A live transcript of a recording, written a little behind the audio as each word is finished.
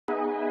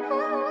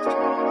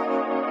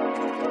Hey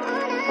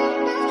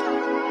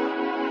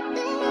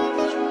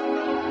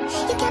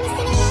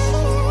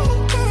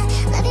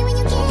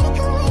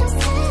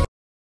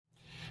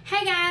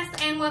guys,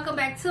 and welcome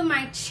back to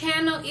my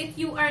channel. If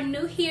you are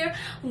new here,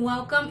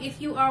 welcome.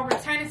 If you are a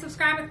returning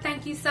subscriber,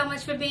 thank you so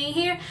much for being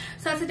here.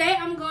 So today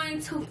I'm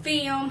going to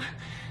film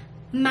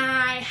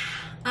my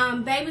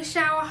baby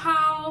shower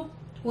haul.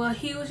 Well,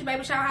 huge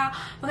baby shower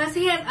haul, because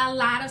he has a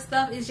lot of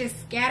stuff. It's just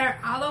scattered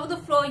all over the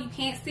floor. You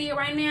can't see it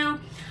right now.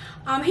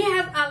 He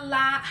has a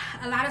lot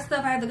of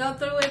stuff. I have to go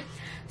through it.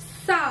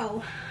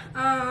 So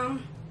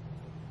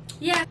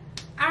yeah,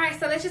 all right,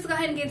 so let's just go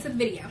ahead and get into the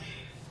video.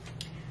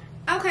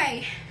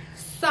 Okay,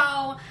 so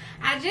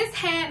I just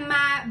had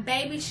my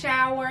baby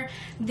shower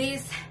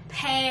this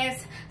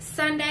past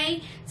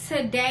Sunday.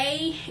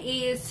 Today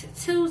is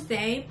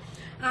Tuesday,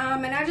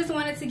 and I just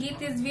wanted to get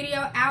this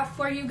video out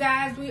for you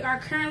guys. We are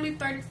currently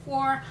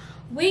 34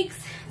 weeks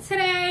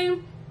today.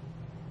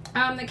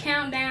 The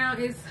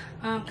countdown is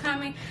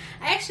coming.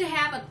 I actually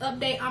have an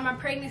update on my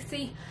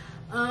pregnancy,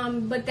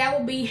 but that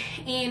will be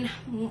in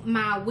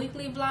my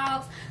weekly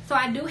vlogs. So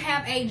I do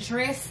have a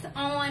dress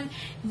on.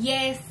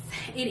 Yes,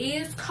 it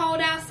is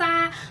cold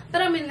outside,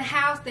 but I'm in the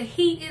house. The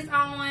heat is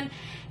on,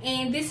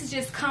 and this is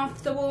just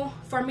comfortable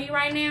for me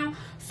right now.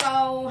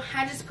 So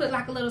I just put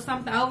like a little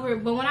something over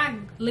it. But when I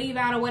leave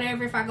out or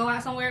whatever, if I go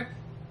out somewhere,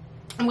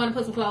 I'm going to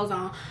put some clothes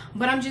on.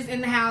 But I'm just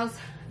in the house,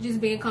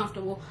 just being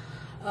comfortable.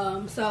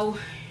 So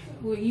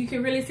you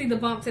can really see the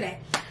bump today.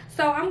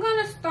 So I'm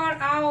going to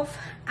start off.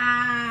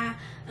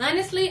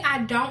 Honestly, I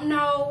don't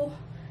know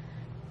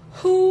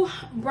who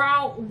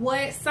brought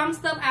what. Some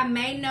stuff I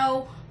may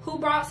know who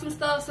brought some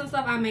stuff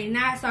I may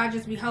not, so I'll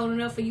just be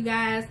holding up for you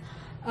guys.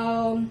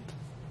 So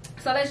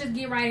let's just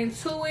get right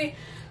into it.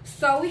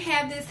 So we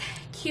have this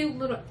cute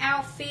little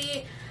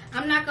outfit.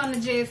 I'm not going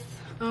to just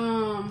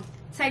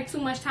take too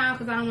much time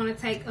because I don't want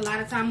to take a lot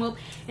of time up.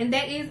 And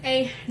that is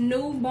a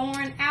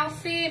newborn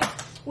outfit,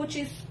 which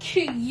is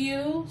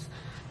cute.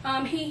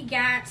 He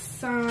got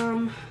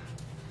some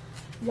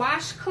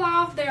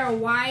washcloth. They're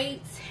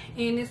white,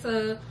 and it's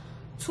a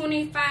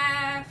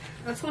 25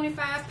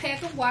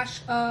 pack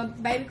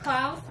of baby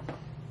cloth.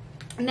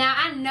 Now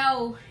I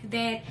know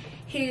that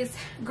his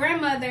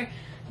grandmother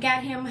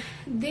got him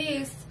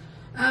this,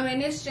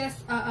 and it's just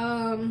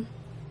a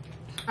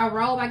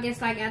robe, I guess.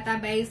 Like after I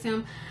bathed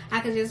him, I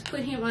could just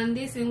put him on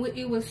this, and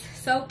it was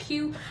so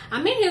cute.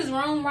 I'm in his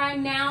room right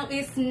now.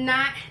 It's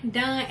not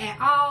done at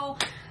all.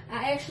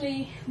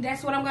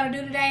 That's what I'm gonna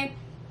do today.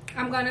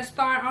 I'm gonna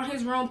start on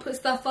his room, put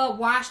stuff up,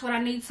 wash what I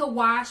need to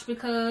wash,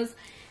 because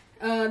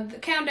the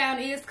countdown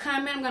is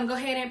coming. I'm gonna go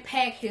ahead and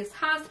pack his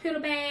hospital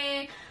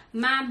bag,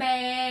 my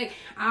bag,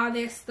 all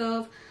that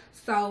stuff.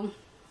 So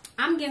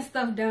I'm getting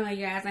stuff done,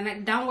 you guys,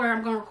 and don't worry,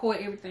 I'm gonna record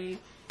everything.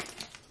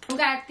 We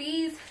got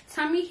these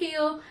Tommy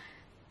Hill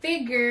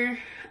figure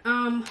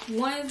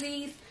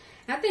onesies.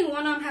 I think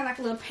one of them had like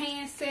a little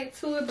pants set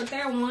to it, but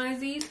they're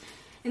onesies,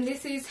 and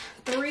this is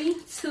 3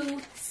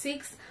 to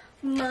 6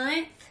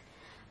 months.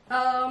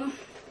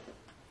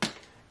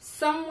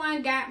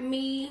 Someone got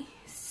me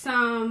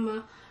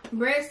some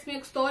breast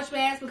milk storage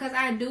bags because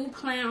I do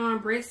plan on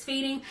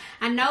breastfeeding.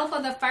 I know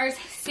for the first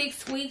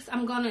 6 weeks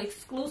I'm gonna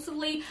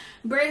exclusively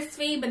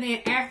breastfeed, but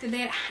then after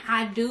that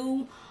I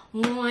do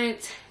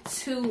want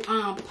to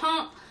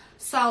pump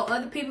so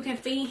other people can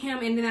feed him,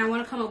 and then I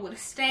want to come up with a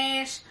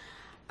stash.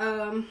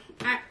 Honestly,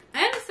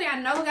 I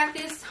know who got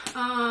this.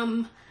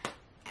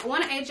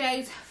 One of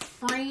AJ's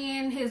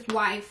friend, his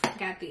wife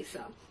got this,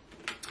 so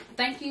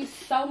thank you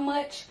so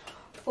much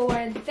for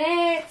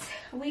that.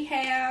 We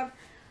have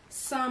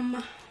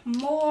some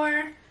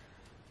more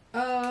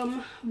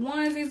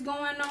onesies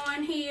going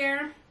on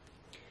here,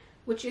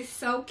 which is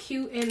so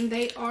cute, and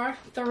they are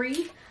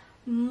 3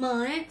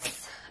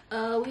 months.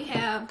 We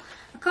have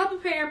a couple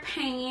pair of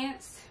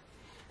pants.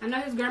 I know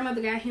his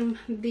grandmother got him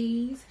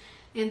these,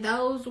 and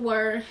those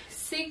were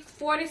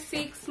 4 to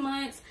 6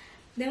 months.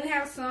 Then we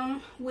have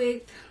some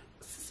with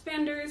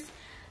suspenders.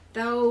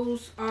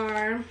 Those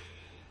are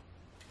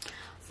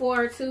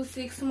 4 to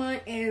 6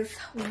 months as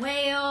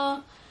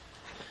well.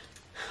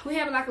 We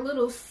have like a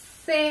little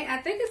set. I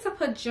think it's a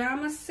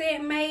pajama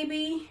set,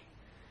 maybe.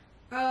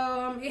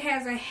 It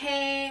has a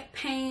hat,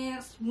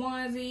 pants,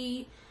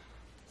 onesie.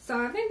 So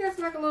I think that's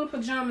like a little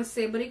pajama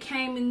set, but it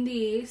came in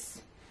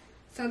this.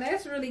 So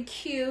that's really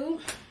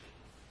cute.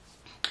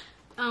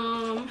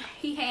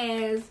 He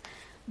has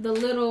the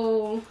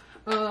little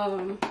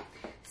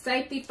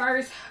safety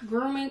first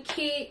grooming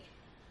kit.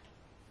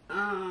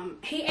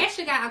 He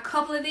actually got a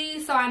couple of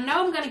these, so I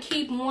know I'm gonna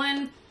keep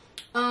one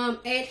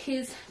at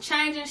his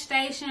changing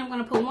station. I'm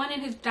gonna put one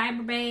in his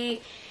diaper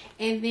bag,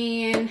 and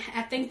then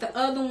I think the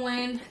other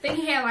one, I think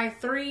he had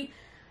like 3,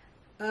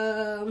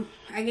 I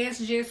guess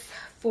just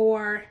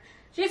for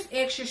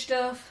extra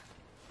stuff.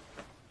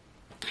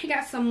 He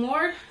got some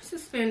more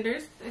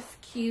suspenders. That's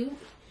cute.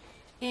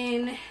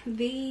 And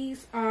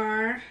these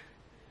are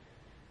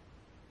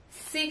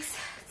 6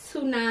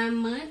 to 9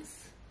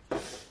 months.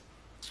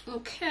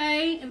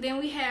 Okay, and then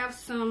we have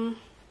a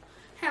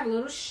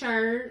little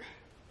shirt.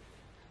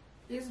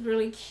 It's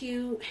really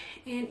cute,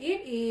 and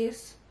it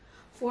is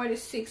 4 to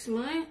 6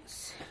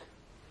 months.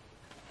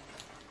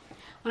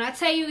 When I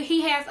tell you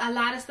he has a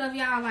lot of stuff,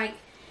 y'all, like,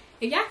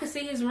 if y'all can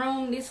see his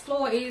room, this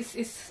floor is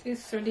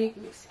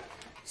ridiculous.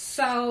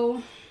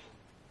 So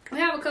we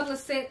have a couple of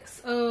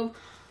sets of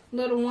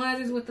little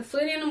onesies with the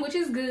foot in them, which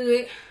is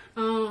good.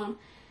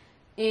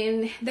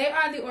 And they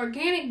are the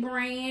organic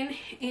brand,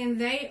 and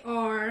they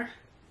are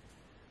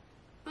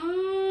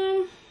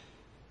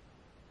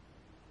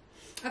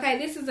okay,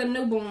 this is a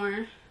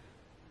newborn.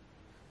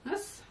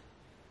 That's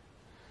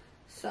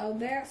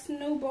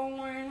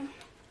newborn.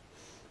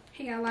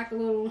 He got like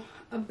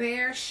a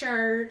bear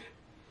shirt,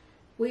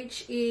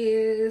 which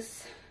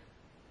is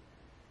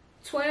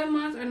 12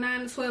 months or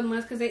 9 to 12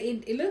 months, because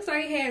it looks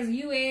like it has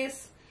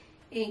US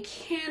and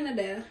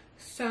Canada,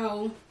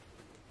 so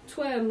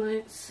 12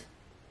 months.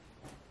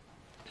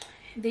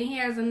 Then he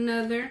has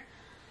another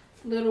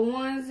little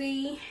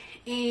onesie,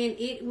 and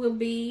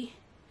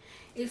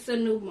it's a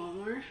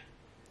newborn.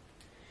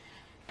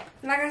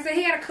 Like I said,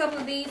 he had a couple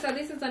of these, so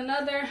this is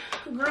another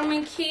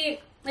grooming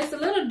kit. It's a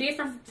little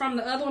different from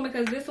the other one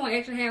because this one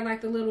actually has like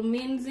the little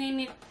mittens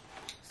in it.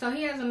 So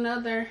he has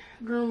another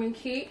grooming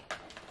kit.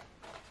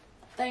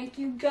 Thank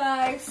you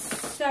guys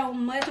so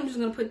much. I'm just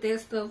gonna put that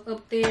stuff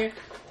up there.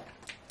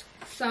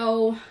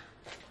 So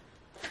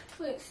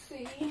let's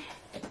see.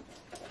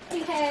 He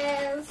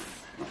has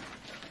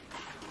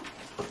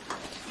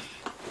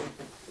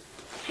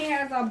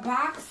a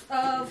box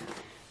of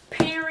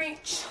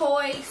Parent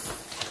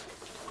Choice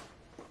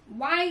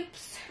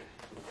wipes.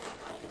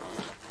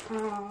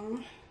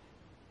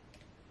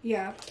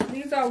 Yeah,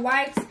 these are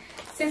wipes,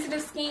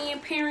 sensitive skin,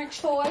 Parent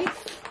Choice.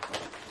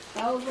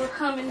 Those will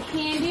come in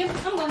handy.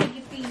 I'm gonna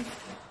get these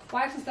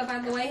wipes and stuff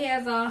out of the way. He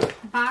has a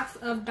box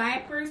of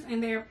diapers,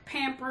 and they're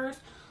Pampers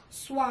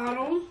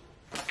Swaddle.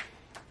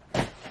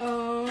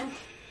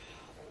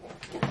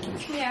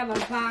 We have a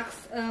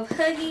box of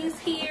Huggies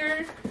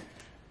here,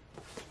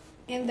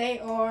 and they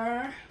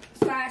are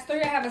size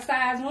 3. I have a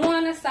size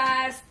 1, a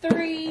size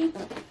 3.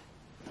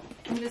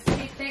 I'm just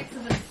stick that to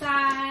the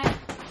side,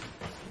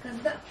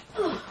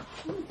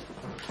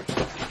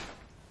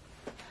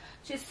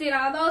 just sit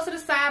all those to the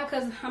side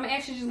because I'm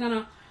actually just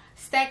gonna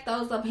stack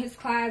those up in his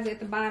closet at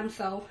the bottom,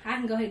 so I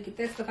can go ahead and get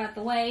that stuff out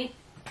the way.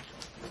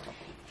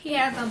 He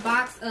has a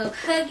box of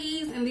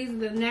Huggies, and these are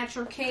the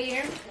Natural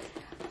Care.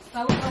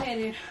 So we'll go ahead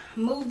and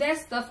move that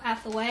stuff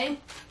out the way.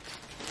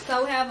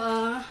 So we have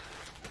a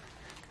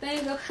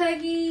thing of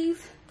Huggies,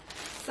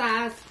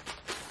 size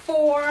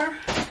 4.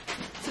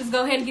 Just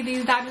go ahead and get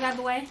these diapers out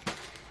the way.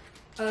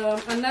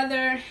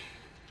 Another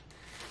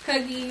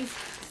Huggies,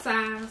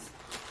 size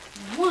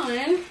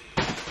 1.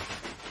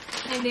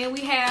 And then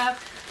we have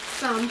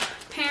some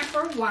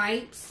Pamper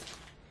wipes,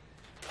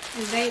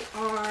 and they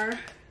are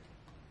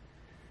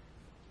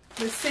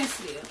the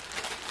sensitive.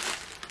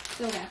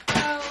 So we got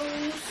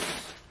those.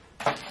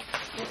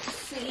 Let's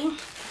see.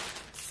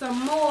 Some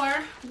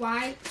more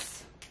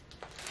wipes.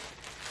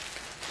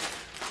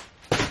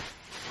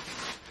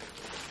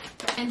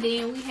 And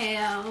then we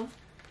have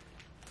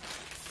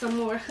some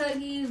more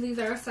Huggies. These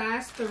are a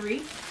size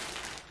 3.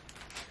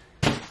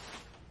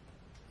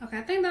 Okay,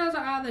 I think those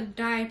are all the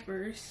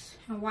diapers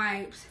and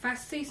wipes. If I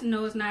see some,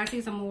 no, it's not. I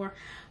see some more,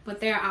 but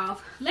they're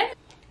off. Okay,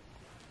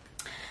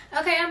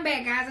 I'm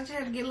back, guys. I just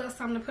had to get a little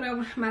something to put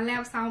over my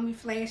lap so I won't be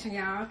flashing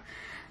y'all.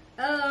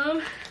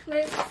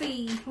 Let's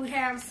see. We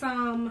have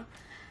some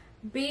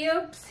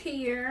bibs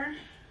here,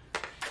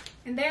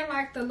 and they're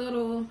like the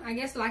little, I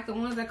guess like the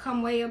ones that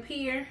come way up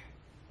here.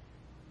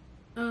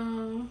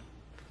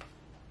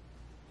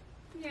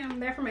 Yeah,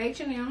 they're from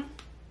H&M.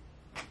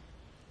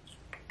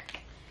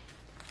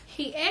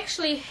 He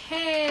actually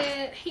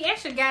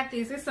got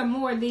this. It's some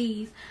more of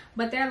these,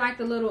 but they're like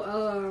the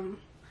little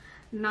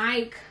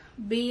Nike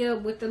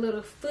bib with the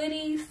little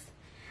footies.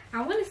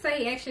 I want to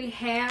say he actually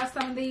has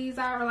some of these,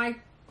 or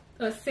like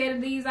a set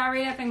of these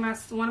already. I think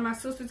one of my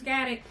sisters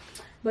got it,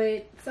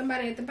 but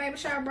somebody at the baby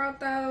shop brought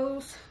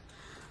those.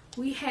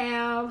 We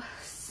have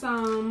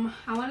some,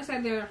 I want to say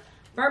they're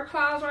burp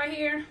claws right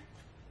here.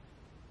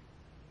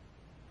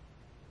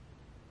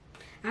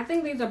 I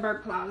think these are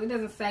burp claws. It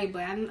doesn't say,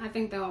 but I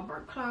think they're all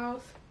burp claws.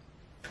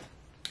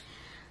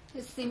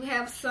 Let's see, we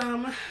have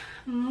some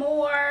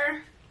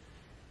more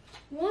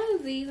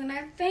onesies, and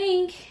I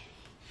think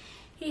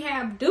he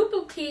have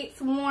duplicates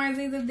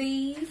onesies of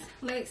these.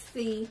 Let's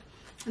see.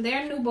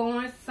 They're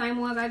newborns, same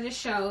ones I just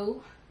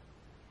showed.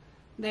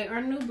 They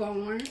are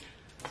newborn,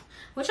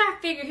 which I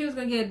figured he was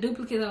going to get a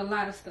duplicate of a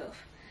lot of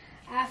stuff.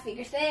 I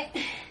figured that.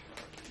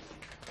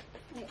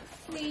 Let's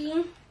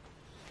see.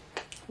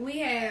 We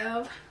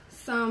have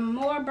some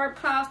more burp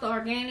claws, the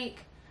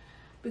organic,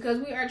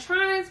 because we're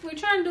trying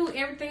to do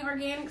everything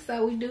organic.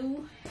 So we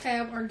do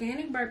have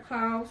organic burp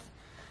claws.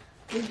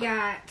 We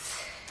got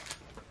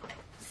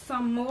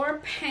some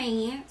more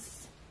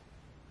pants,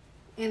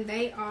 and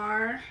they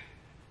are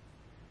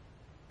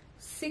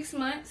 6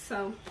 months.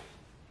 So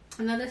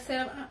another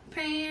set of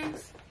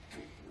pants.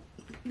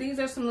 These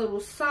are some little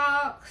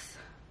socks.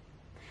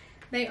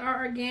 They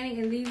are organic,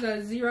 and these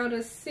are 0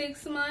 to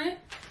 6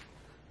 months.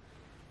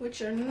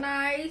 which are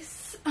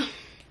nice.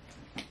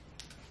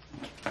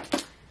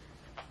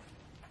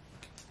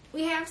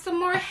 We have some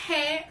more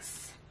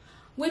hats,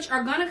 which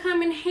are gonna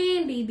come in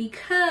handy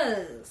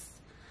because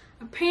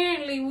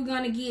apparently we're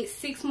gonna get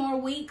 6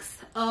 more weeks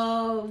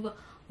of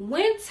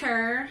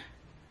winter,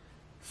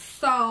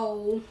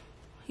 so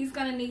he's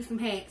gonna need some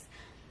hats.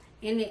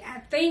 And I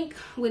think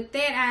with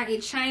that,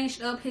 it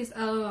changed up his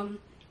I'm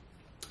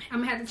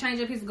gonna have to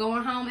change up his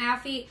going home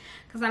outfit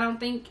because I don't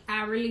think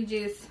I really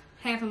just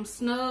have him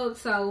snug.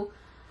 So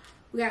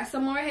we got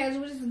some more hats,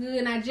 which is good.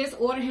 And I just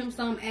ordered him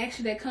some,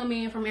 actually, that come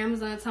in from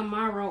Amazon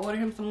tomorrow. Ordered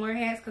him some more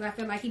hats because I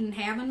feel like he didn't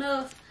have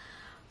enough.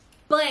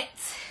 But,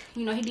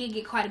 you know, he did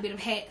get quite a bit of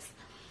hats.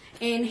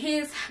 And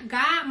his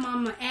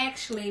godmama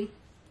actually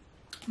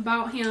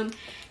bought him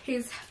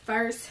his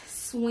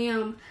first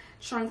swim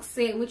trunk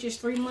set, which is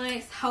 3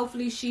 months.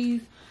 Hopefully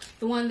she's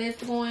the one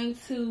that's going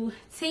to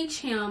teach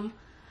him.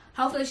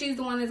 Hopefully she's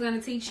the one that's going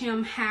to teach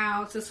him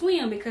how to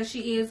swim because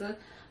she is a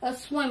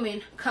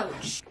swimming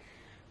coach.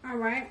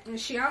 Alright, and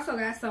she also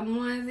got some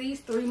onesies,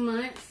 3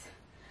 months.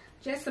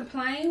 Just some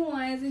plain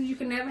onesies. You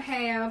can never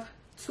have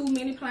too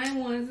many plain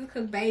onesies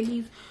because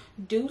babies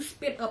do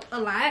spit up a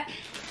lot.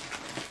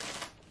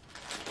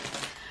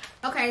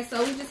 Okay,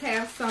 so we just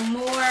have some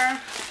more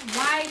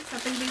wipes. I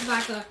think these are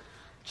like a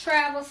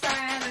travel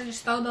size. I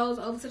just throw those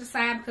over to the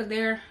side because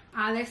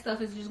all that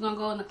stuff is just going to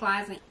go in the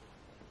closet.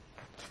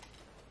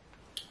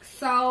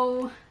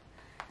 So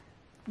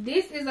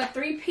this is a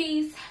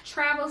 3-piece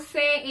travel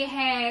set. It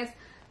has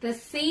the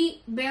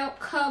seat belt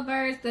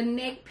covers, the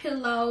neck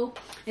pillow,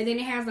 and then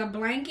it has a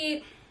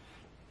blanket,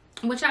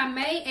 which I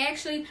may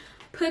actually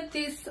put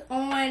this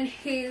on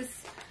his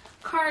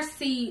car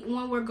seat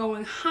when we're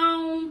going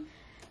home.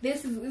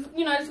 This is,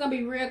 you know, it's gonna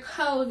be real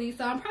cozy,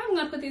 so I'm probably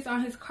gonna put this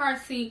on his car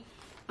seat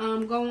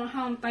going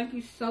home. Thank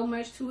you so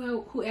much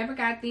to whoever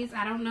got this.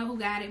 I don't know who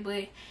got it,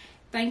 but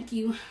thank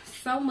you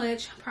so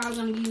much. Probably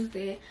gonna use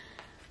that.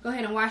 Go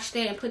ahead and wash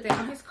that and put that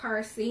on his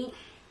car seat.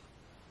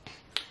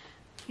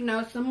 You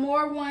know, some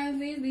more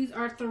onesies. These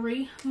are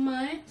 3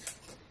 months.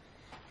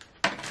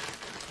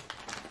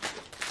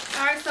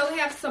 Alright, so we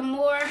have some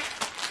more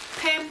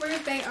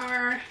Pampers. They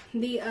are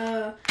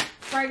the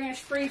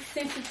fragrance-free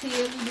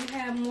sensitive. We do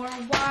have more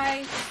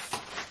wipes.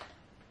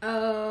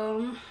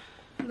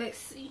 Let's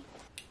see.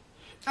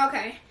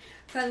 Okay,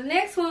 so the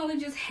next one we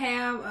just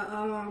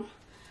have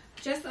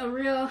just a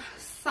real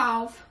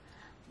soft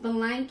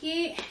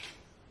blanket.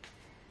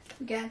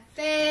 We got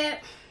that.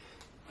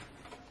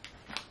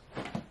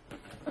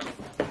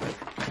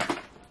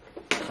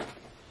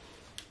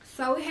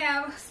 So we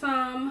have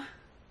some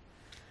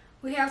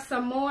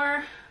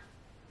more,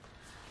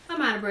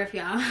 I'm out of breath,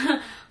 y'all.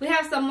 We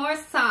have some more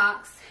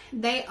socks.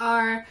 They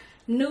are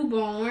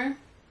newborn.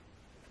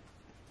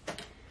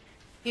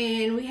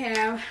 And we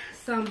have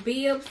some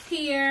bibs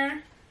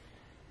here,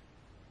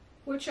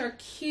 which are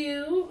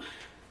cute.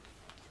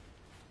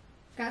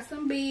 Got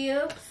some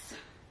bibs.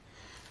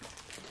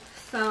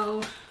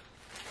 So,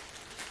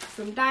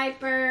 some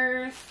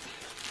diapers.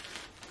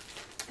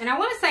 And I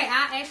want to say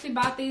I actually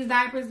bought these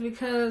diapers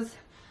because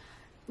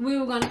we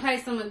were going to play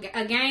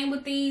a game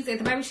with these at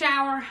the baby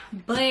shower.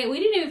 But we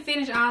didn't even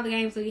finish all the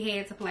games we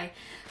had to play.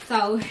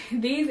 So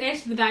these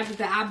actually the diapers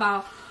that I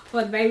bought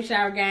for the baby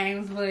shower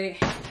games. But,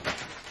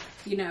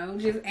 you know,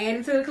 just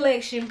added to the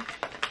collection.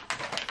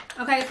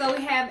 Okay, so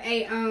we have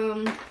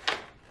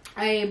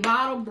a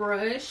bottle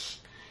brush.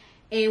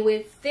 And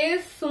with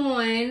this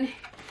one,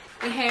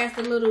 it has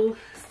the little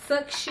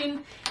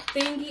suction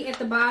thingy at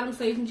the bottom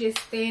so you can just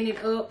stand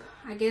it up.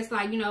 I guess,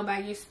 like, you know, by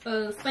your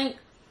sink.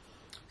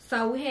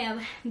 So we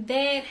have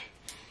that,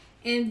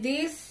 and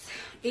this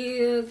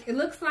is, it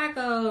looks like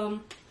a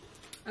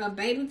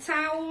baby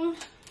towel,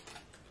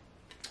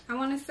 I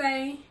want to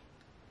say.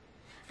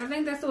 I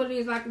think that's what it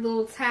is, like a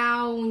little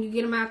towel when you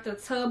get them out the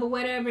tub or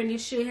whatever, and it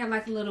should have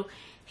like a little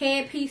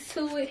headpiece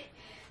to it.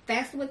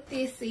 That's what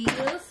this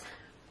is.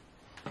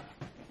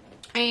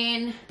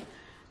 And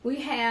we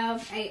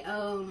have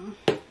a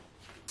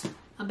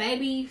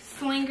baby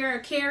slinger, a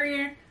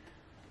carrier.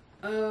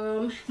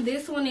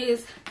 This one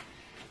is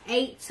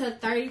 8 to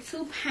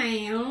 32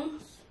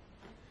 pounds.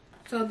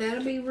 So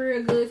that'll be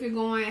real good if you're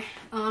going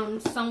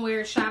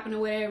somewhere shopping or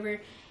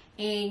whatever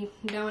and you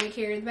don't want to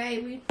carry the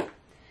baby.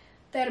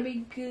 That'll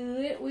be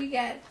good. We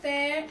got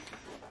that.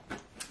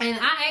 And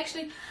I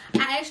actually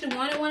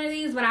wanted one of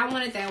these, but I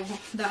wanted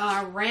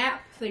the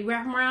wrap, so you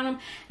wrap them around them.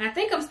 And I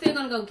think I'm still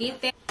gonna go get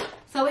that.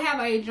 So we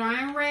have a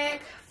drying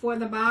rack for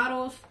the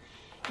bottles,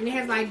 and it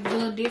has like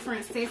little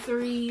different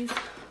accessories,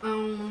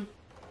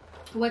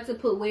 what to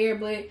put where,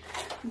 but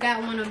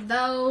got one of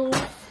those.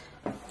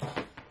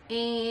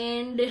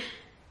 And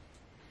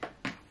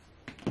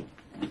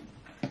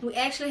we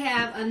actually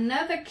have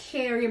another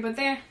carrier, but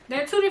they're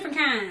 2 different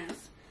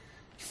kinds.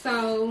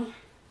 So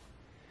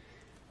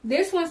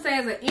this one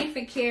says an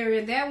infant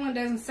carrier. That one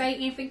doesn't say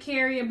infant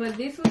carrier, but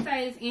this one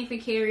says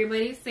infant carrier, but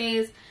it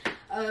says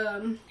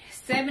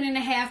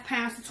 7.5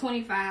 pounds to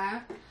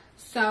 25.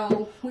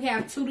 So we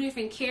have 2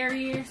 different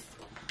carriers,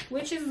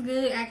 which is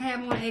good. I can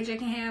have one, AJ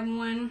can have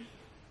one.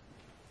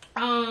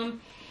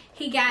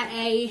 He got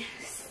a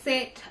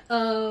set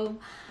of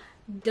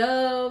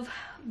Dove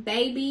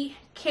baby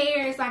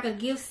care. It's like a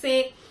gift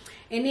set,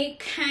 and it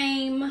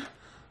came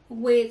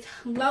with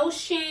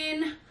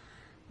lotion,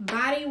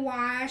 body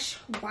wash,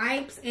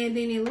 wipes, and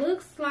then it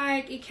looks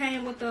like it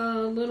came with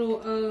a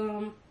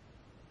little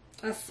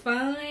a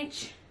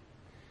sponge.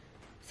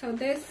 So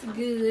that's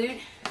good.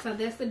 So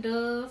that's the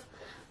Dove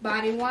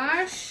body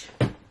wash.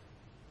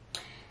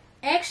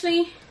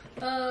 Actually,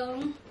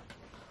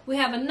 we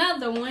have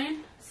another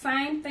one,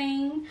 same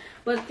thing,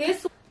 but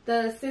this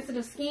the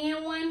sensitive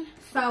skin one.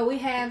 So we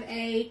have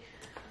a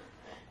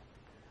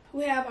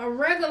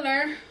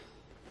regular,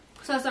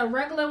 so it's a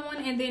regular one,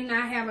 and then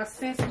I have a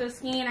sensitive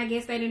skin. I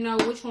guess they didn't know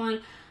which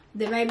one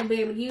the baby will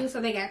be able to use,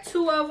 so they got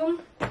two of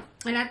them.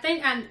 And I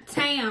think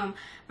Tam,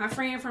 my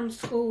friend from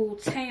school,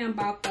 Tam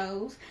bought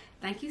those.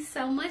 Thank you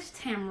so much,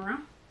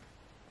 Tamara.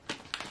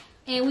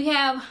 And we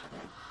have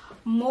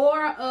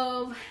more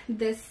of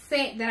the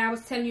set that I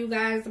was telling you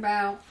guys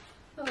about.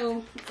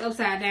 Oh, it's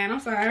upside down, I'm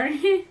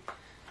sorry.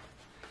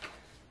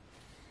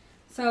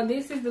 So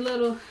this is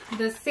the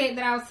set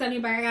that I was telling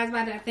you guys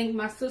about that I think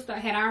my sister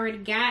had already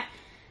got.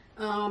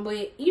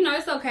 But you know,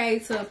 it's okay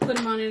to put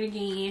them on it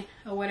again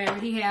or whatever.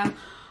 He have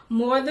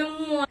more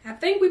than one. I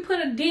think we put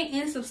a dent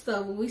in some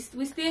stuff, but we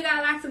still got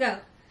a lot to go.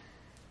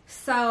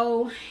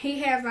 So he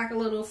has like a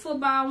little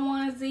football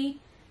onesie,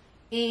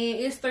 and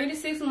it's 3 to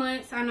 6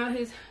 months. I know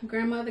his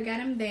grandmother got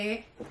him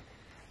that.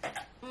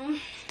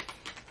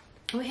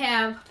 We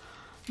have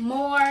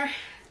more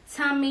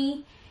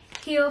Tommy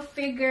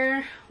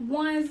Hilfiger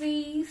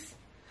onesies,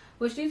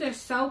 which these are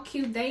so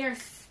cute. They are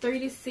 3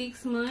 to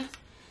 6 months.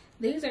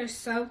 These are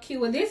so cute.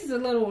 Well, this is a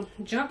little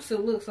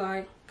jumpsuit, looks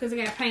like, because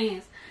it got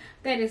pants.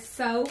 That is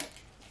so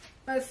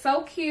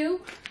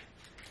cute.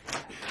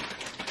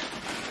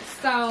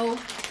 So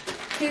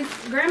his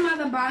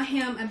grandmother bought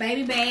him a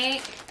baby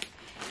bag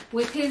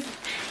with his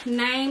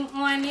name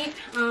on it.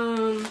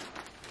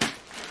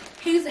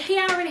 He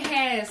already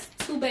has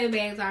 2 baby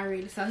bags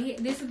already, so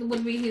this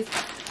would be his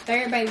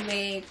 3rd baby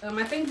bag.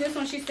 I think this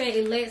one, she said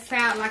it lets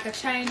out like a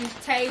change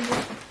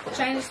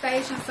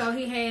station, so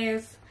he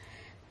has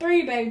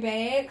 3 baby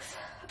bags.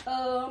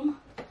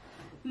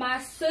 My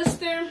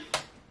sister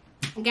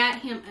got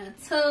him a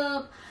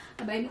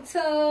baby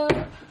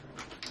tub.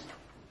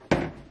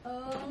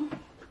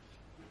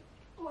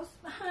 What's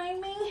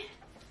behind me?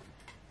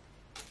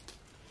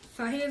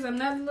 So here's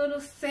another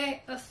little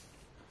set of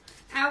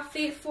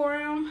outfit for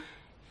him,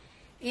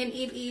 and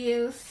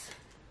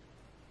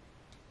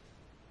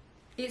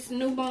it's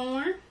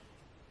newborn.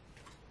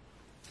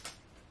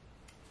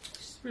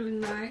 It's really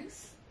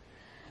nice.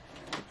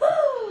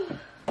 Woo!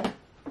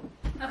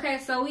 Okay,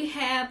 so we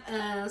have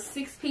a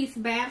 6-piece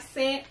bath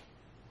set,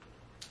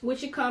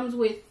 which it comes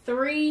with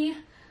 3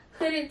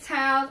 hooded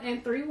towels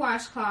and 3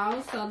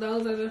 washcloths. So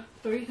those are the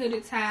 3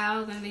 hooded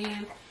towels, and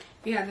then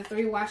you have the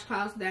 3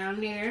 washcloths down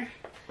there,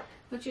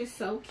 which is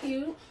so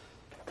cute.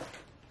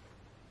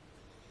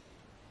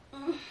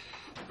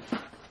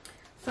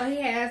 So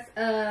he has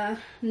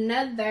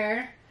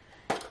another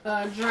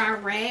dry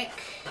rack,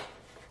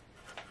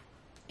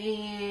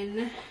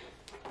 and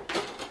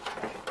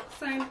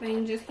same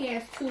thing, just he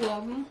has 2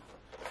 of them.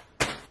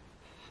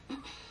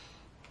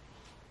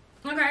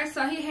 Okay,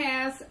 so he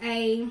has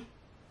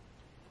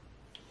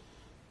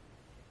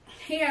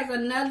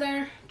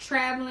another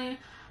traveling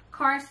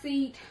car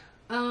seat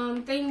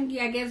thing.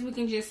 I guess we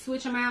can just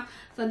switch them out.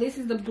 So this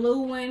is the blue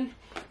one,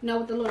 you know,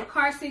 with the little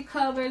car seat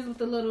covers, with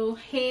the little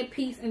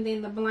headpiece, and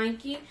then the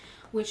blanket,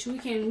 which we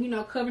can, you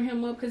know, cover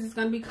him up because it's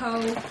gonna be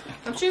cold.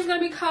 I'm sure it's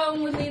gonna be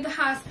cold when we leave the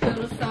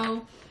hospital,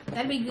 so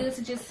that'd be good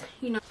to just,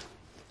 you know.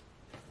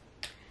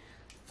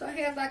 So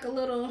he has like a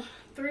little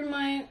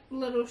 3-month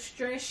little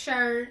stretch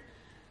shirt.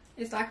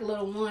 It's like a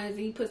little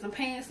onesie. You put some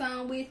pants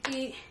on with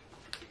it.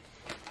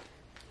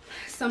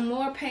 Some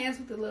more pants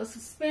with the little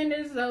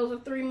suspenders. Those are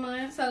 3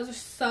 months. Those are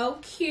so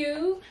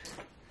cute.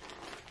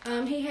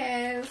 He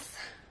has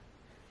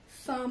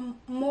some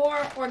more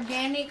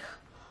organic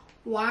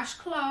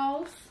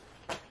washcloths.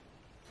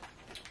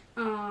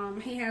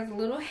 He has a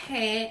little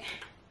hat.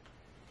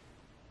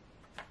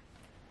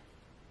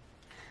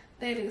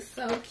 That is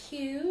so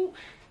cute.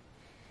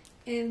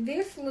 And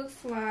this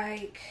looks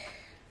like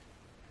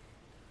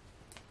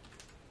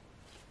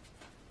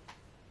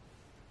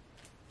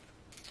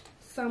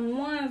some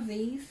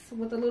onesies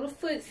with a little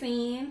foots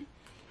in,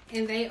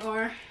 and they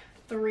are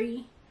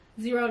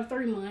 0 to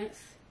 3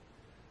 months.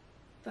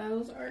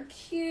 Those are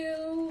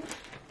cute.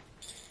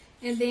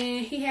 And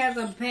then he has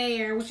a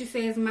bear, which it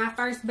says my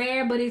first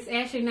bear, but it's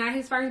actually not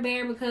his first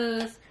bear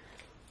because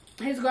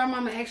his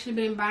grandmama actually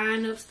been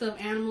buying up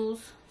stuffed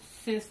animals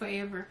since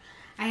forever.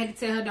 I had to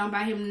tell her don't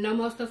buy him no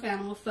more stuffed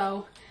animals,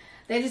 so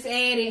they just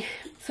added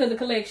to the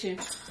collection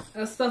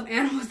of stuffed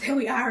animals that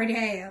we already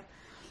have.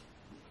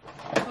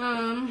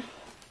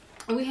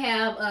 We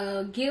have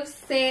a gift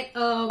set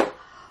of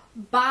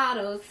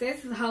bottles.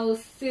 This is the whole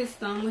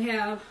system. We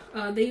have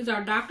these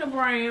are Dr.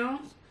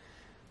 Brown's,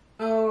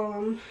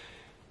 and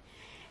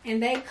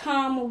they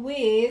come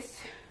with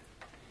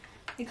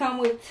It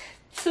comes with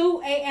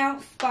 2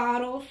 8-ounce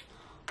bottles,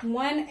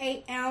 1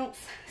 8-ounce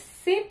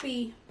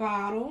sippy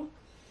bottle,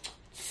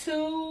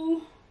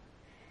 2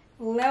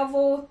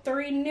 level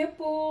 3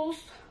 nipples,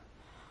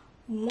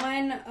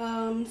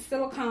 1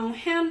 silicone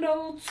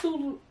handle,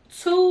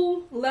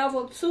 2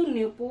 level 2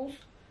 nipples,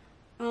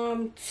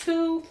 2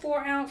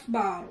 4-ounce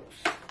bottles.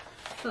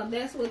 So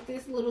that's what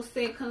this little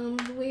set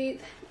comes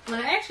with.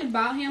 I actually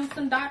bought him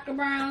some Dr.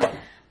 Brown's.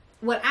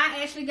 What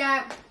I actually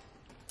got,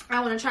 I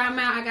want to try them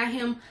out. I got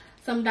him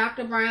some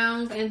Dr.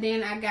 Brown's, and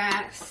then I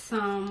got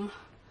some,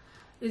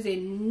 is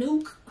it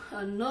Nook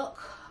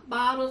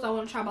bottles. I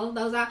want to try both of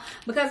those out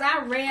because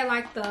I read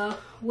like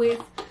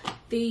with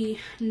the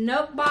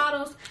Nook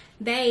bottles,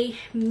 they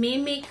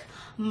mimic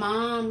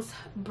mom's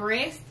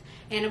breast,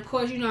 and of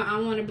course, you know,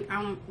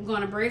 I'm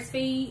gonna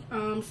breastfeed.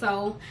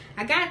 So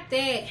I got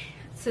that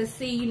to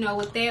see, you know,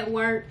 would that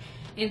work.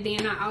 And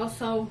then I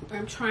also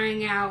am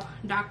trying out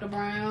Dr.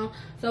 Brown.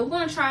 So we're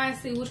going to try and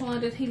see which one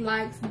that he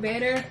likes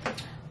better.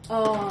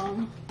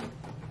 So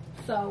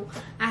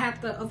I have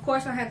to, of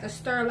course, I have to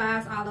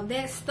sterilize all of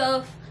that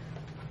stuff.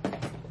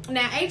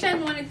 Now,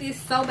 AJ wanted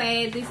this so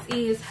bad. This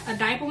is a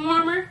diaper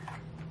warmer.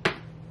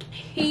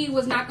 He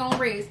was not going to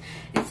rest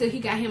until he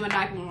got him a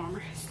diaper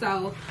warmer.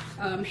 So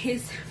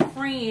his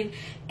friend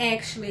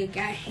actually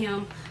got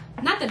him,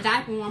 not the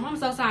diaper warmer, I'm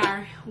so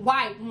sorry,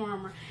 wipe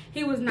warmer.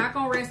 He was not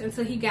gonna rest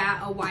until he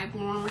got a wipe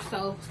warmer.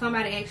 So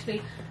somebody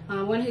actually,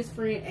 one of his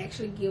friends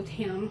actually gave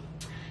him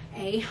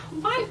a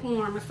wipe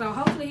warmer. So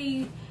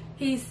hopefully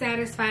he's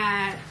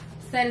satisfied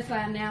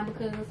now,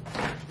 because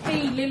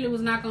he literally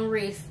was not gonna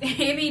rest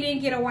if he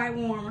didn't get a wipe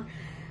warmer.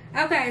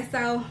 Okay,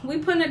 so we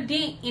putting a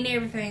dent in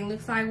everything.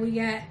 Looks like we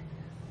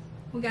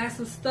got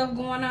some stuff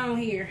going on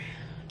here.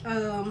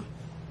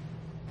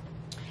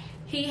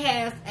 He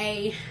has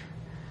a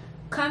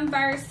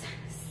Converse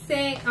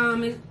set.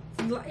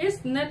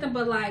 It's nothing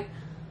but like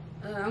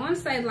I want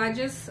to say like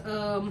just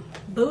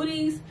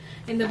booties,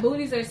 and the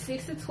booties are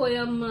 6 to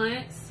 12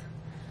 months.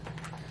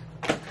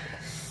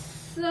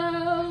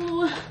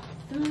 So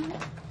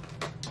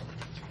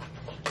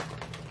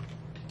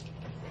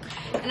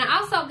and I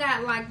also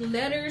got like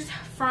letters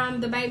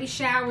from the baby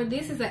shower.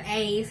 This is an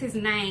A, it's his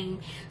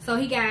name. So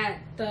he got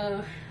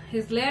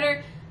his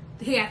letter.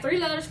 He got 3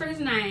 letters for his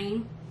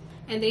name.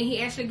 And then he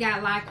actually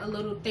got like a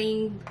little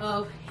thing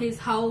of his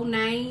whole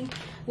name,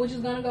 which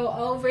is gonna go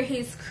over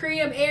his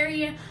crib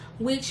area.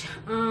 Which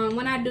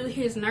when I do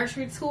his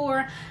nursery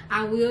tour,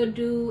 I will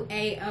do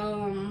a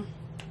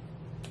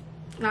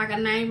like a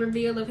name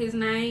reveal of his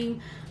name.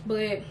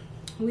 But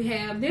we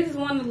have, this is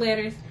one of the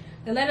letters.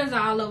 The letters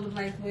are all over the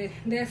place, but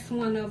that's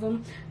one of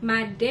them.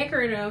 My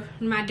decorator,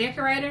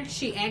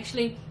 she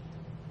actually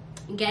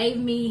gave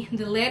me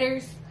the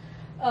letters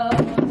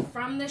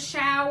from the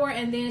shower,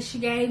 and then she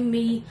gave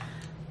me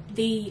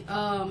the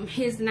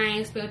his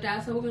name spelled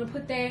out. So we're gonna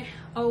put that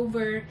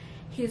over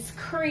his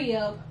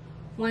crib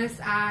once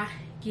I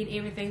get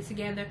everything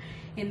together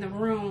in the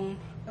room.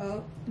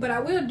 But I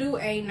will do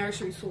a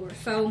nursery tour.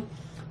 So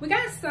we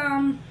got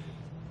some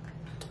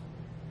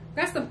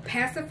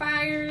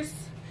pacifiers,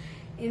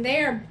 and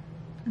they're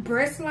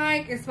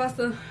breast-like. It's supposed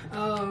to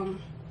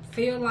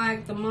feel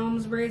like the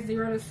mom's breast,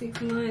 0 to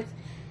 6 months.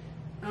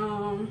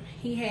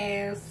 He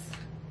has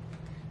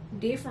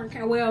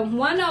different, well,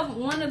 one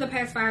of the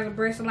pacifiers are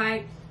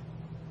breast-like.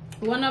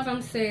 One of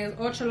them says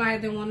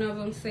ultralight, then one of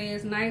them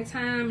says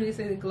nighttime, and it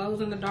says it glows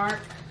in the dark.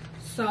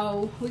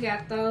 So we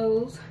got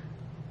those.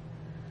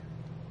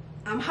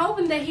 I'm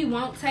hoping that he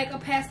won't take a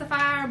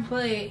pacifier,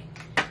 but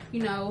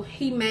you know,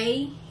 he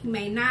may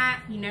not,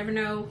 you never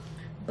know.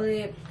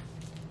 But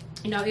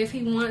you know, if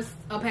he wants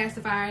a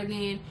pacifier,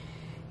 then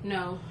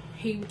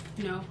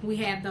we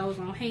have those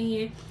on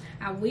hand.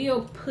 I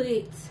will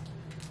put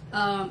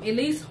at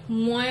least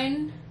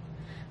one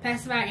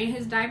pacifier in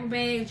his diaper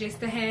bag just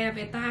to have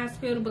at the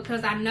hospital,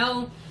 because I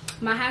know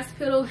my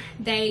hospital,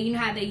 you know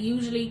how they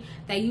used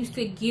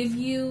to give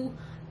you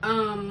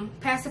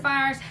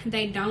pacifiers.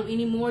 They don't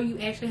anymore. You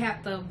actually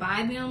have to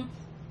buy them.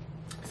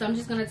 So I'm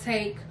just gonna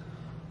take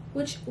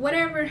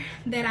whatever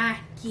that I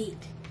get,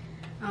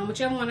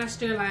 whichever one I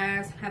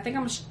sterilize. I think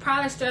I'm gonna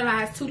probably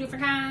sterilize 2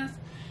 different kinds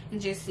and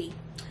just see.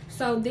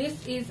 So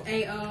this is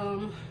a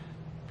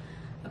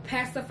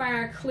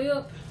pacifier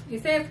clip.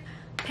 It says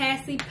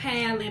Passy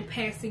Pal and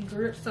Passy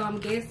Grip, so I'm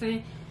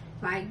guessing,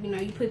 like, you know,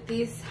 you put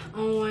this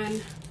on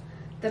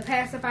the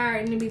pacifier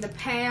and it'll be the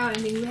Pal, and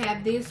then you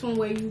have this one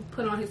where you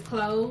put on his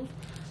clothes.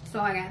 So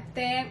I got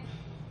that,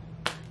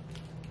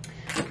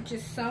 which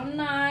is so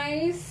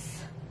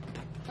nice.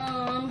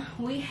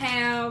 We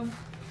have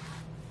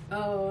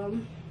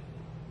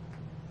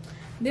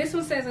this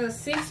one says a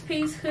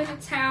 6-piece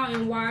hooded towel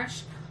and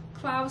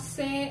washcloth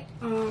set.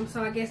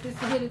 So I guess this is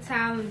the hooded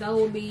towel, and those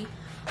will be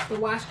the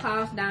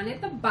washcloths down at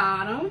the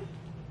bottom,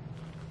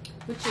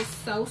 which is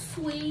so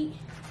sweet.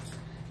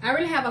 I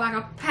really have like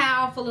a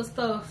pile full of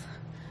stuff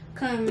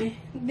coming.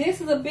 This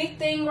is a big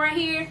thing right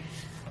here.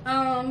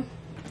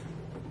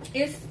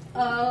 It's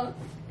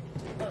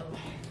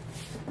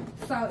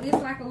so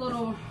it's like a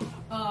little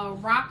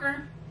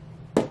rocker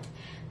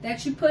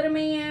that you put them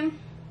in.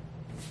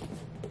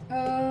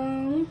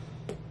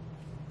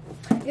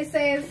 It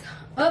says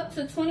up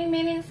to 20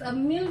 minutes of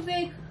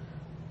music,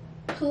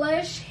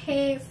 plush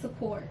head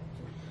support.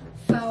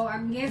 So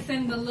I'm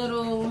guessing the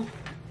little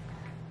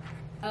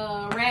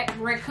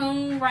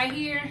raccoon right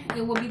here,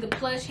 it will be the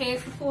plush head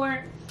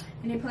support,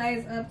 and it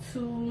plays up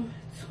to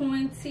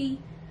 20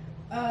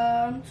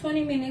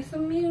 minutes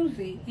of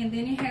music. And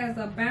then it has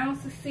a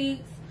bouncy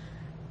seats,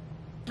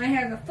 it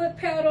has a foot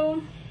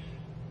pedal.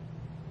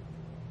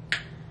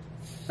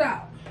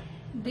 So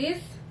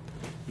this,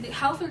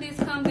 hopefully this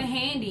comes in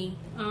handy.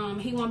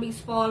 He won't be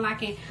spoiled. I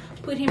can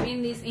put him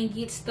in this and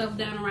get stuff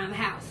done around the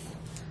house.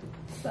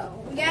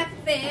 So we got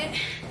that.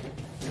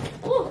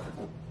 Ooh.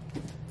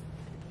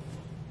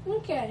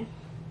 Okay.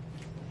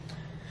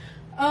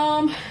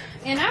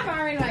 And I've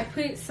already like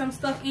put some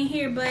stuff in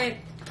here, but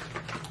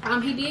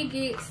he did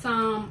get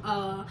some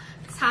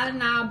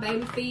Tylenol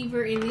baby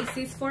fever, and this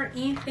is for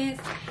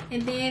infants.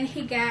 And then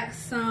he got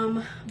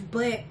some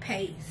butt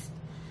paste.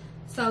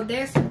 So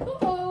that's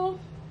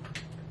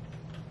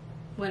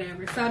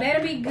whatever. So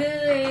that'll be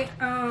good.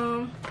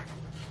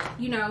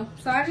 You know,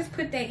 so I just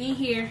put that in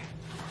here.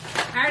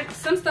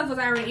 Some stuff was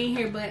already in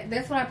here, but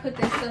that's why I put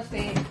that stuff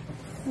in.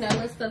 You know,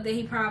 that stuff that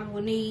he probably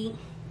will need.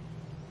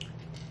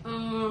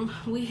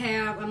 We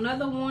have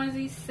another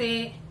onesie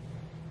set,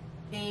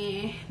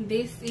 and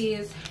this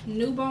is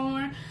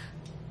newborn.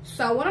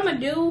 So what I'm gonna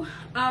do,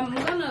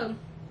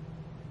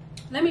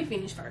 let me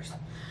finish first.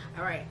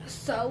 All right,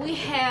 so we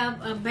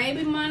have a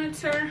baby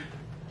monitor.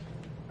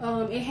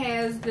 It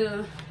has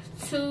the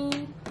 2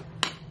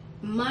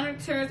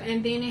 monitors,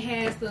 and then it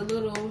has the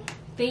little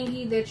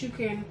thingy that you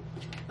can,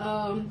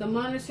 the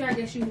monitor, I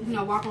guess you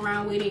know, walk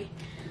around with it.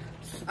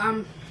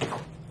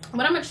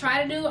 What I'm gonna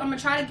try to do, I'm gonna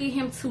try to get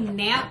him to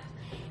nap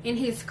in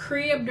his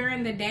crib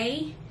during the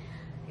day,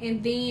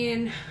 and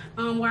then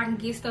where I can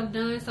get stuff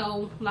done.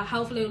 So like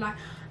hopefully, like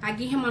I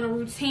get him on a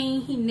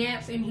routine, he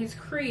naps in his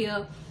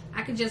crib,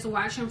 I can just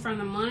watch him from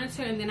the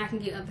monitor, and then I can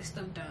get other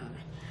stuff done.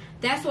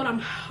 That's what I'm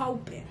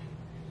hoping.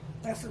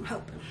 That's what I'm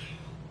hoping.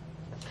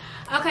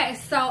 Okay,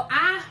 so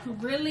I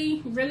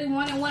really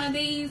wanted one of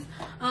these,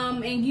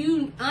 and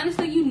you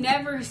honestly, you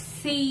never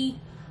see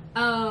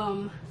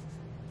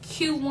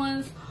cute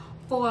ones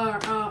for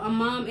a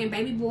mom and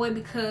baby boy,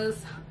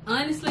 because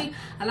honestly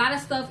a lot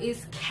of stuff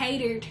is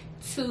catered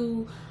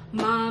to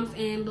moms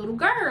and little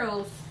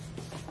girls.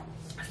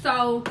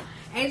 So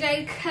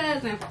AJ's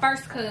cousin,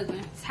 first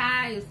cousin,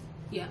 Ty is,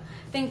 yeah,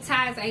 I think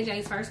Ty is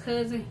AJ's first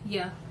cousin,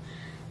 yeah,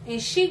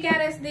 and she got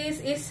us this.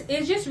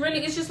 It's just really,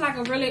 it's just like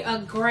a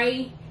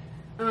gray,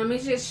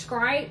 it's just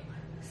stripe.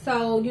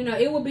 So you know,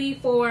 it would be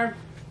for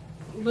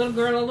little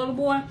girl or little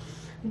boy,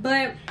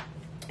 but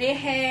it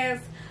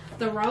has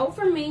the robe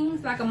for me.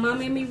 It's like a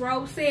mommy and me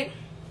robe set.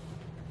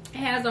 It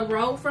has a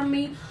robe for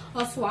me,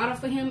 a swaddle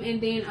for him,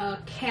 and then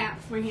a cap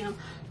for him.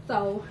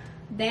 So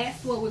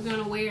that's what we're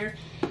gonna wear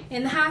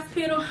in the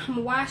hospital. I'm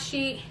gonna wash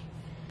it,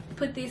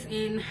 put this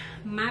in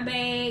my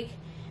bag,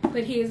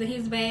 put his in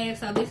his bag.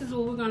 So this is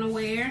what we're gonna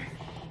wear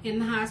in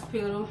the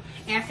hospital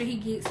after he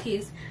gets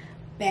his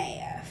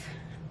bath.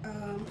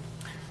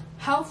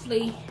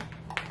 Hopefully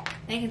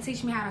they can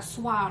teach me how to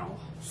swaddle.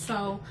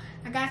 So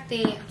I got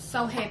that. I'm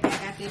so happy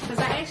I got this, because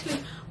I actually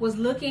was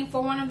looking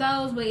for one of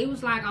those, but it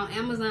was like on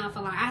Amazon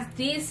for like, I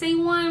did see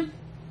one,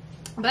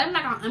 but it was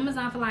like on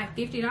Amazon for like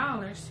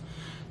 $50.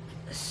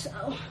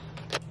 So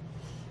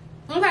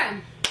okay,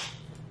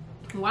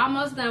 we're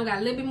almost done. We got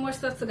a little bit more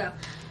stuff to go.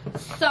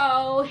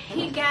 So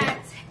he got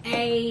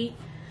a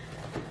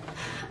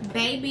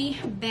baby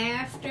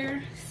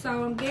bafter.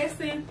 So I'm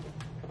guessing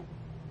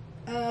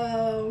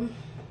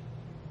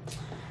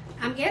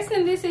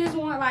this is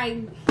one, like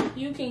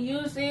you can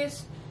use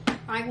this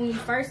like when you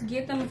first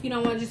get them, if you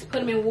don't want to just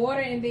put them in water,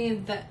 and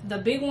then the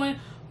big one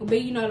will be,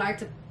 you know, like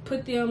to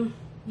put them,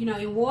 you know,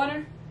 in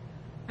water,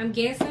 I'm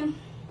guessing.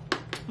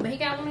 But he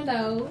got one of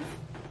those.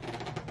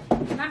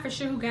 I'm not for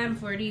sure who got him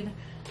for it either.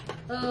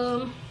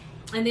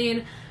 And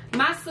then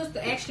my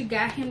sister actually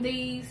got him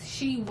these.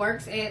 She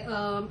works at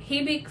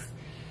Hibbix.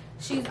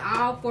 She's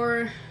all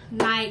for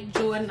Nike,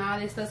 Jordan, all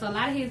this stuff. So a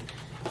lot of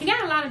he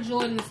got a lot of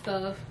Jordan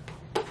stuff.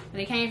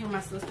 They came from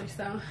my sister,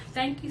 so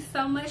thank you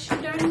so much,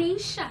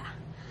 Darnisha.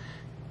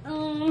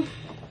 And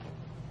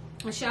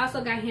she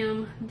also got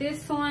him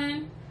this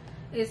one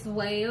as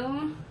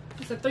well.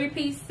 It's a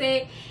 3-piece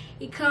set.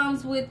 It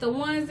comes with the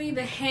onesie,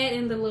 the hat,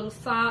 and the little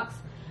socks.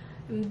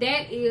 And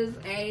that is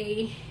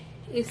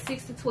it's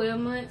 6 to 12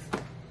 months.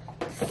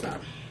 So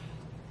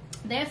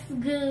that's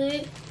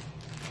good.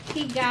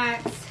 He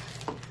got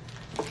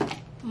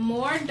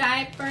more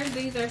diapers.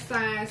 These are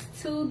size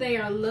 2. They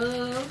are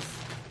Loves.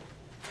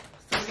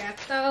 So we got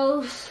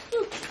those.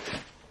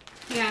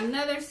 We got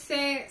another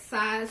set,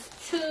 size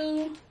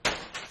 2.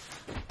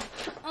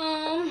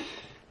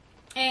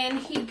 And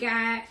he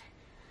got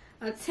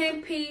a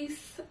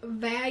 10-piece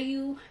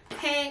value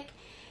pack,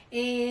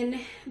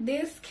 and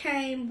this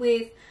came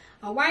with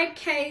a white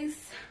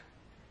case,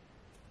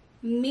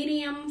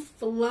 medium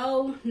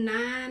flow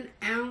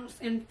 9-ounce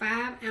and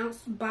 5-ounce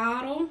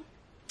bottle,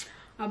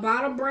 a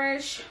bottle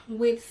brush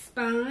with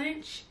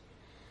sponge,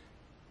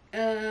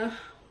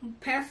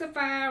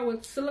 pacifier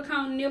with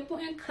silicone nipple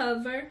and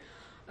cover,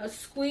 a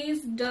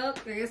squeezed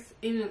duck that's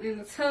in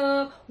a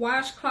tub,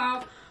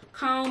 washcloth,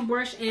 comb,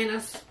 brush, and a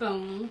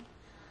spoon.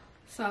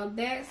 So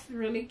that's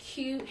really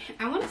cute.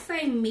 I want to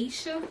say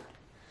Misha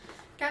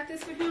got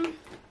this for him.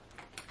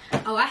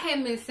 Oh, I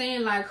haven't been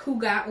saying like who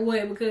got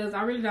what because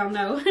I really don't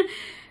know.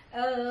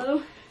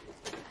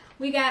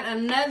 We got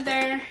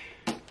another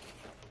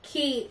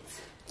kit.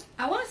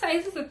 I want to say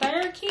this is the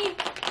third kit.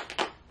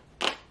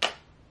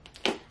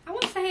 I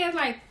want to say he has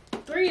like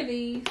 3 of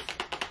these,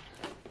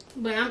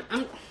 but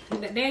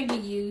they'll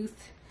get used.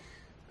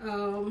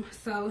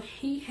 So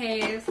he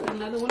has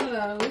another one of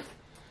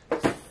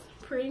those.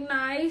 Pretty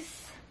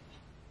nice.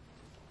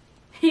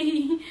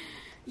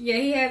 Yeah,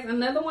 he has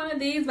another one of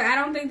these, but I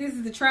don't think this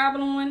is the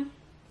traveling one.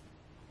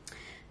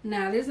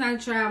 No, this is not a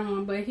traveling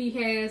one, but he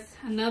has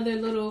another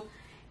little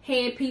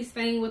headpiece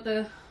thing with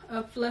a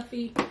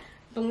fluffy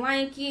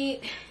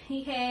blanket.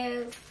 He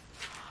has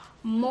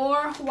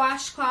more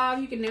washcloth.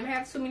 You can never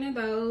have too many of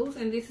those,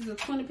 and this is a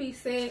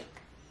 20-piece set.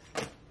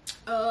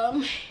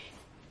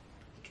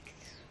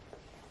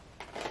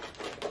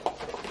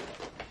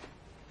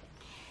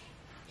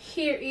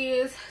 Here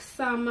is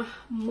some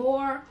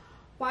more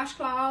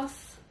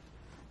washcloths,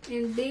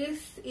 and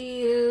this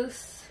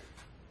is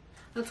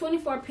a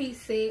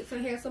 24-piece set, so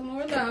he has some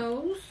more of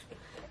those.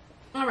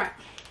 All right,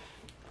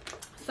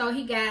 so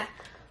he got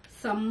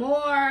some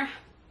more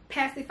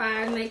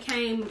pacifiers, and they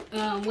came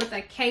with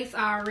a case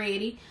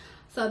already,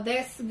 so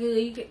that's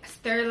good. You can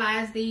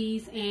sterilize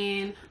these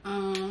and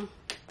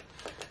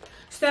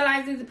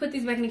put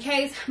these back in the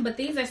case, but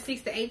these are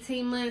 6 to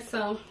 18 months,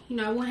 so you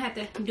know I won't have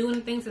to do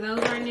anything to those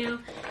right now.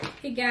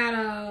 He got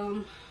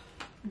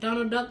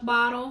Donald Duck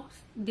bottle,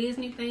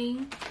 Disney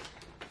thing,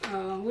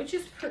 which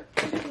is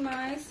pretty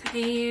nice,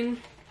 and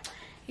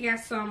he got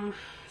some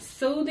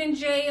soothing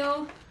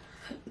gel,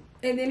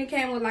 and then it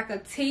came with like a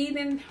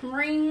teething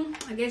ring.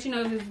 I guess you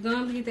know if his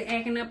gums get to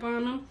acting up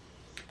on them.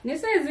 And it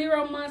says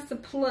 0 months to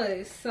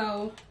plus,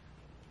 so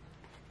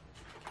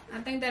I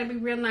think that'll be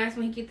real nice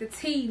when he get the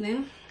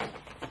teething.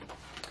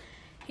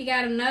 He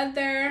got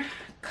another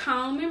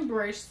comb and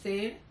brush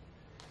set.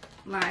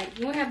 Like,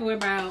 you won't have to worry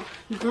about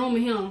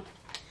grooming him.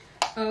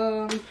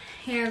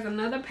 He has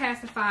another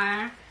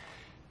pacifier,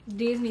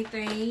 Disney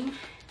theme.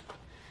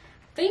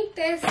 I think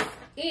that's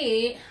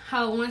it.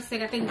 Hold on one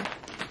second. I think.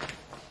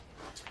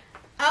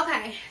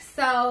 Okay,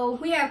 so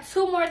we have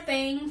 2 more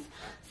things.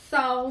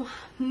 So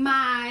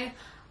my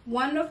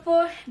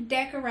wonderful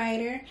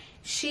decorator,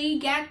 she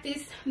got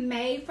this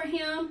made for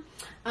him.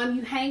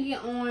 You hang it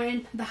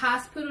on the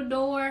hospital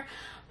door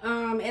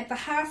at the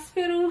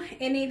hospital,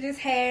 and it just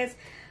has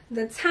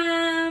the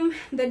time,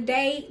 the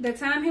date, the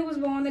time he was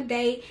born, the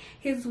date,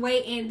 his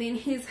weight, and then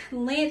his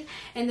length.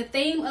 And the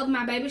theme of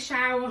my baby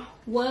shower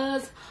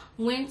was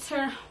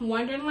Winter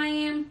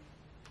Wonderland,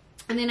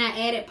 and then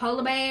I added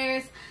polar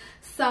bears.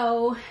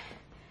 So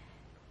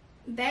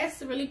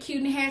that's really cute,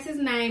 and it has his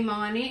name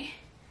on it.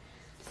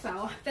 So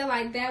I feel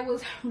like that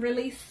was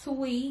really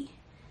sweet.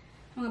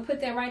 I'm gonna put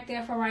that right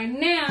there for right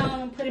now. I'm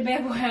gonna put it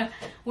back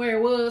where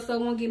it was so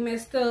it won't get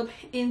messed up.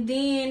 And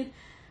then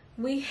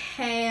we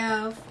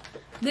have,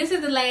 this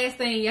is the last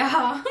thing,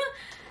 y'all.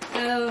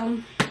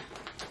 And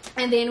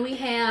then we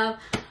have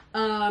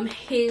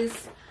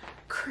his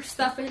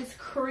stuff in his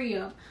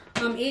crib.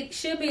 It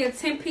should be a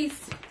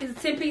 10-piece. It's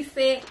a 10-piece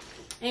set,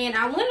 and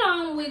I went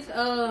on with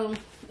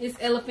his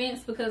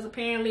elephants because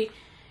apparently,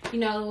 you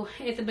know,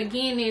 at the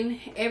beginning,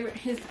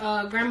 his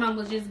grandma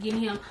was just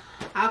getting him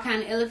all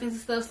kind of elephants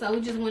and stuff, so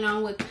we just went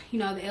on with, you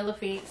know, the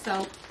elephant.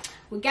 So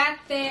we got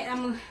that. I'm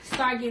gonna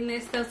start getting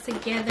that stuff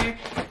together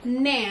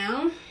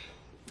now.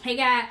 He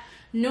got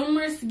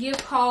numerous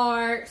gift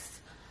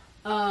cards,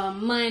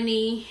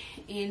 money,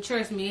 and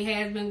trust me, it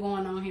has been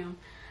going on him.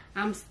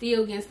 I'm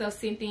still getting stuff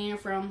sent in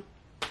from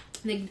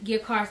the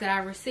gift cards that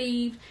I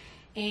received,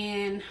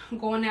 and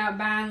going out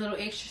buying little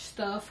extra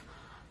stuff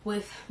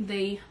with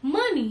the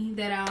money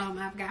that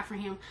I've got for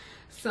him.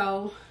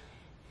 So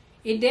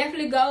it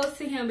definitely goes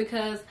to him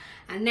because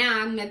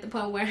now I'm at the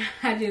point where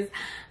I just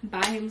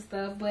buy him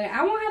stuff, but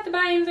I won't have to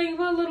buy anything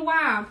for a little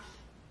while.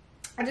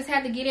 I just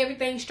have to get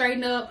everything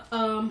straightened up,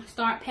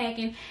 start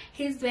packing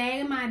his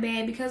bag and my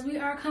bag, because we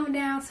are coming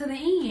down to the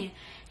end.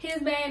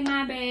 His bag,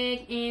 my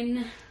bag,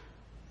 and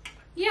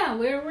yeah,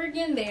 we're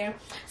getting there.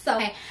 So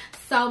okay,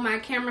 so my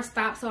camera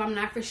stopped, so I'm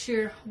not for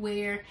sure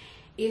where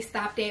it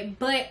stopped at,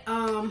 but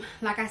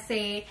like I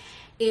said,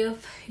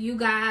 if you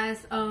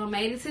guys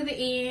made it to the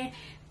end,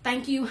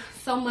 thank you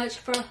so much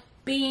for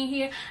being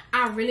here.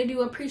 I really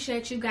do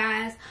appreciate you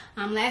guys.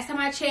 Last time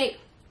I checked,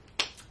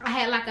 I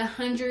had like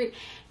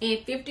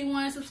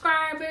 151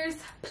 subscribers.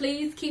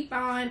 Please keep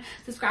on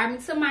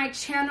subscribing to my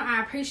channel.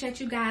 I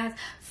appreciate you guys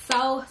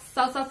so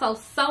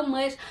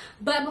much.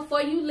 But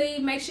before you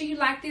leave, make sure you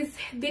like this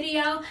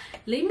video.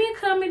 Leave me a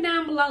comment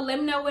down below. Let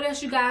me know what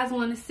else you guys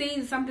want to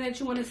see. Something that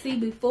you want to see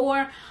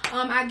before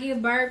I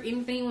give birth.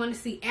 Anything you want to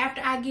see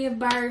after I give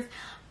birth.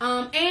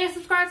 and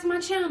subscribe to my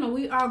channel.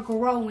 We are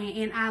growing,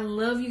 and I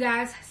love you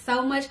guys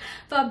so much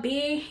for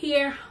being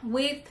here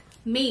with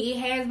me. It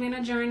has been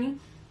a journey.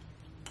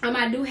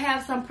 I do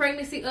have some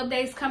pregnancy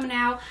updates coming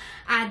out.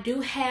 I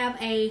do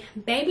have a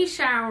baby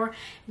shower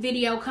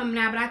video coming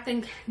out, but I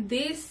think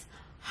this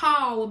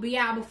haul will be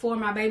out before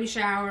my baby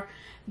shower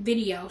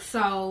video.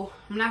 So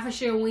I'm not for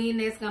sure when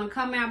that's gonna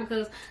come out,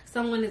 because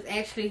someone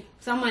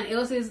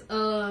else is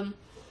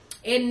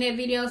editing that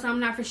video, so I'm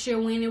not for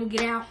sure when it will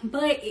get out,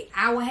 but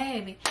I will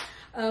have it.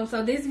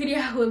 So this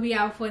video will be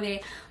out for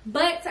that.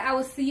 But I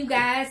will see you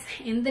guys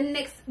in the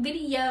next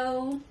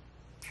video.